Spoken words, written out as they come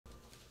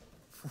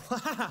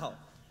Wow,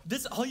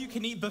 this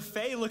all-you-can-eat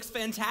buffet looks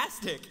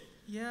fantastic.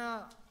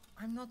 Yeah,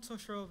 I'm not so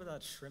sure over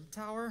that shrimp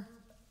tower.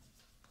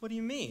 What do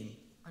you mean?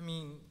 I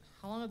mean,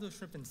 how long have those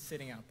shrimp been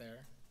sitting out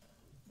there?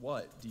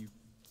 What, do you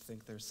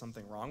think there's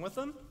something wrong with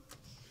them?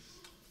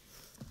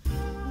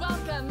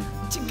 Welcome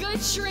to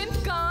Good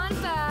Shrimp Gone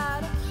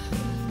Bad.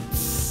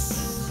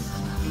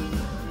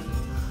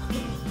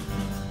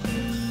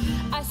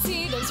 I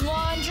see those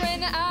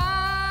wandering eyes.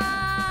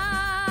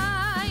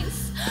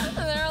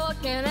 They're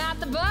looking at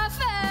the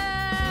buffet.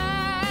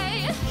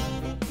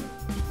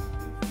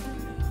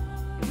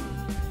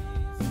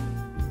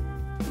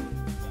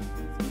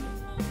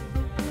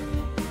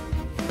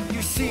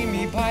 You see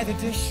me by the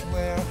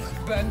dishware,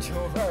 bent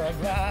over a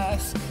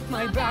glass,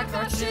 my back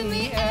arched in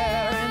the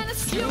air and the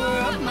skewer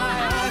of my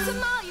eyes.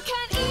 I'm all you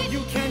can eat.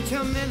 You can't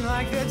come in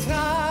like the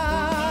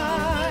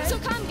tide, So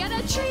come get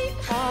a treat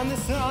on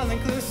this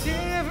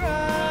all-inclusive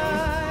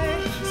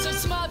ride. So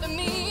smother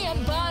me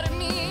and butter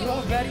me. You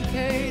already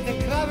paid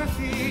the cover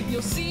fee.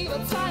 You'll see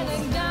what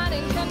silent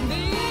dining can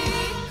be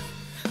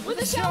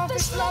with a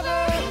shellfish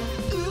lover.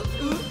 Ooh,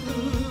 ooh,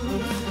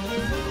 ooh.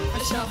 A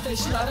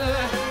shellfish lover.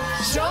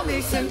 Show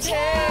me some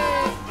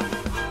tail.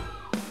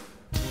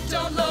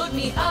 Don't load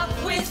me up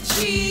with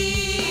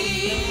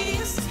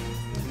cheese,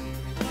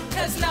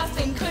 'cause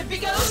nothing could be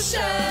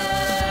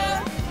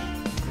kosher.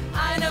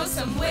 I know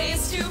some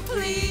ways to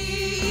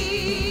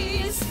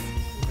please,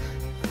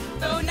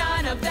 though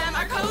none of them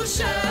are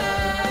kosher.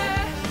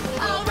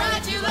 I'll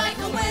ride you like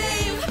a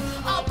wave,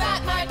 I'll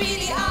bat my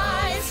beady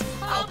eyes,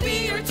 I'll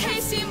be your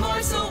tasty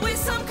morsel with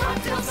some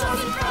cocktail sauce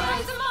and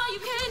fries. I'm all you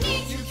can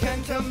eat. You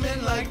can come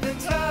in like the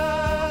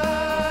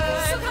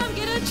tide, So come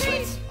get a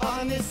treat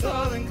on this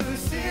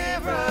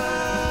all-inclusive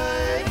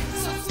ride.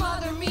 So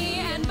smother me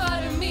and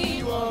butter me.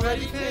 You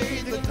already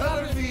paid the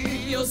cover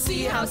fee. You'll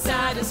see how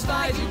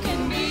satisfied you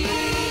can be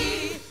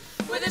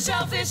with a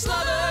shellfish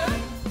lover.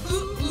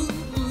 Ooh, ooh,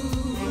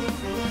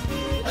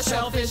 ooh. A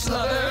shellfish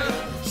lover.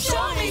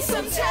 Show me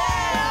some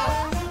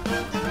tail.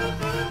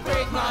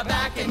 Break my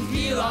back and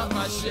peel off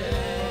my shell.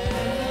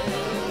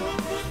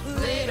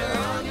 Later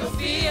on you'll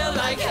feel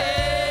like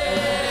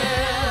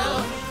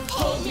hell.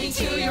 Hold me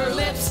to your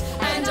lips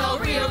and I'll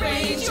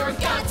rearrange your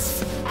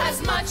guts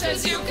as much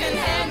as you can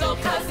handle,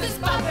 'cause this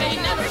buffet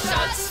never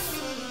shuts.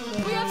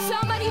 We have so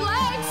many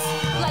legs,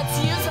 let's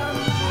use them.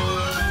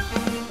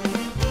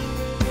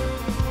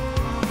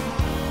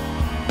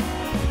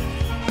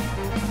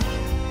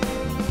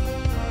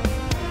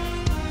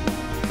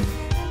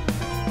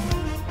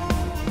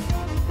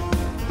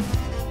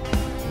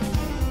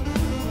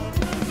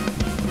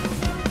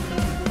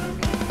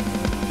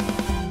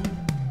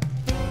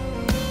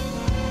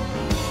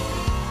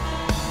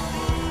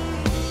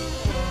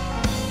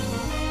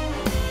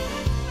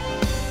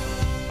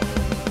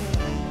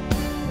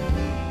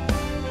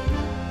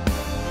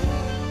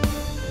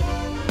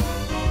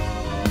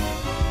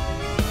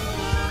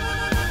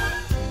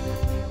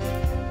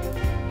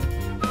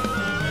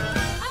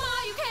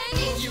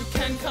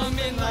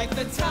 Like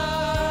the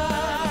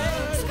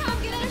tide, So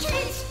come get a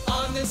treat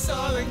on this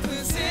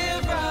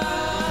all-inclusive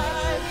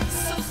ride.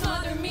 So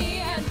smother me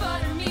and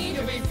butter me.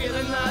 You'll be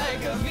feeling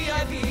like a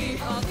VIP.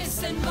 All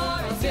this and more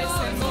is This yours.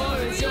 and more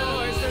is for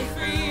yours for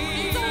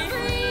free. It's all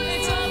free.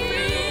 It's all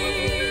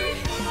free.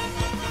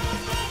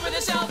 With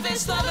a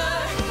shellfish lover.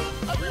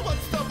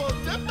 Everyone's double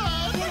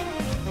dipping.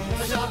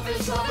 A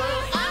shellfish lover.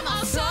 I'm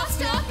all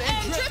sauced up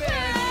and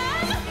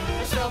dripping.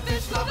 A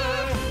shellfish lover.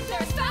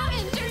 There's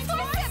fountain juice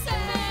for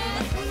sipping.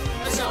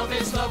 A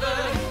shellfish lover.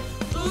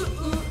 Ooh,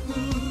 ooh,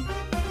 ooh.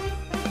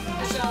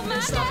 A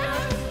shellfish lover.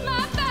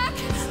 My back,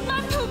 my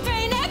poop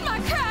vein and my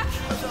crack.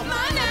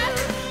 My neck,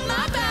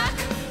 my back,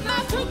 my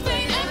poop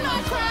vein and my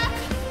crack.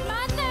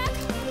 My neck,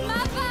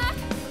 my back,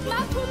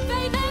 my poop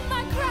vein and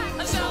my crack.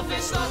 A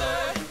shellfish lover.